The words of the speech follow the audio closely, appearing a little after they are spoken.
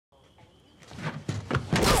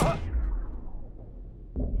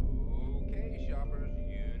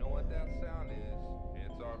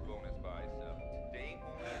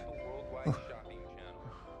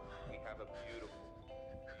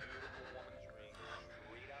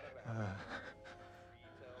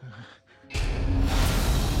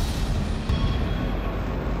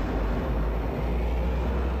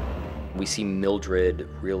We see Mildred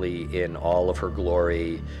really in all of her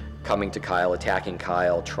glory, coming to Kyle, attacking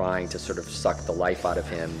Kyle, trying to sort of suck the life out of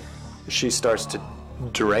him. She starts to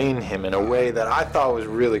drain him in a way that I thought was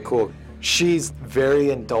really cool. She's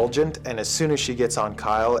very indulgent, and as soon as she gets on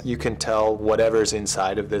Kyle, you can tell whatever's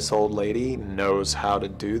inside of this old lady knows how to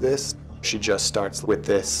do this. She just starts with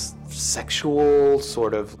this sexual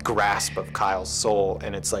sort of grasp of Kyle's soul,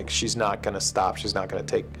 and it's like she's not gonna stop, she's not gonna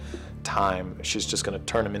take time, she's just gonna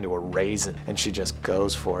turn him into a raisin, and she just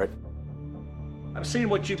goes for it. I've seen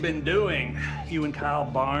what you've been doing, you and Kyle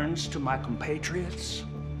Barnes, to my compatriots.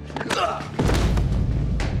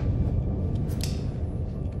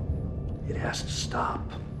 It has to stop.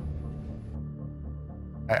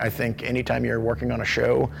 I think anytime you're working on a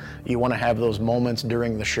show, you want to have those moments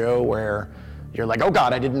during the show where you're like, oh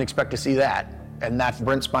God, I didn't expect to see that. And that's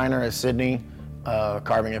Brent Spiner as Sidney,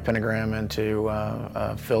 carving a pentagram into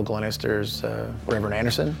Phil Glenister's Reverend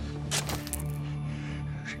Anderson.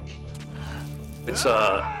 It's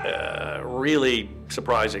a really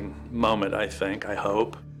surprising moment, I think, I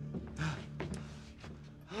hope.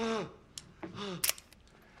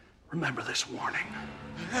 Remember this warning.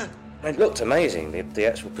 It looked amazing, the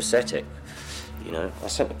actual prosthetic. You know, I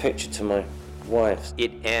sent a picture to my wife.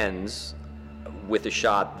 It ends with a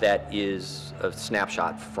shot that is a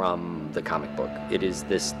snapshot from the comic book. It is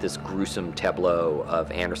this gruesome tableau of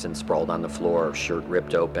Anderson sprawled on the floor, shirt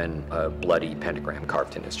ripped open, a bloody pentagram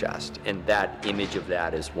carved in his chest. And that image of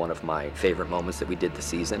that is one of my favorite moments that we did this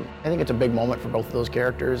season. I think it's a big moment for both of those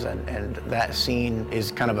characters, and that scene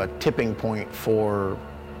is kind of a tipping point for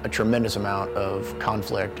a tremendous amount of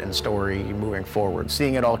conflict and story moving forward.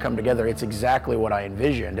 Seeing it all come together, it's exactly what I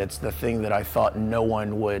envisioned. It's the thing that I thought no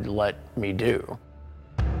one would let me do.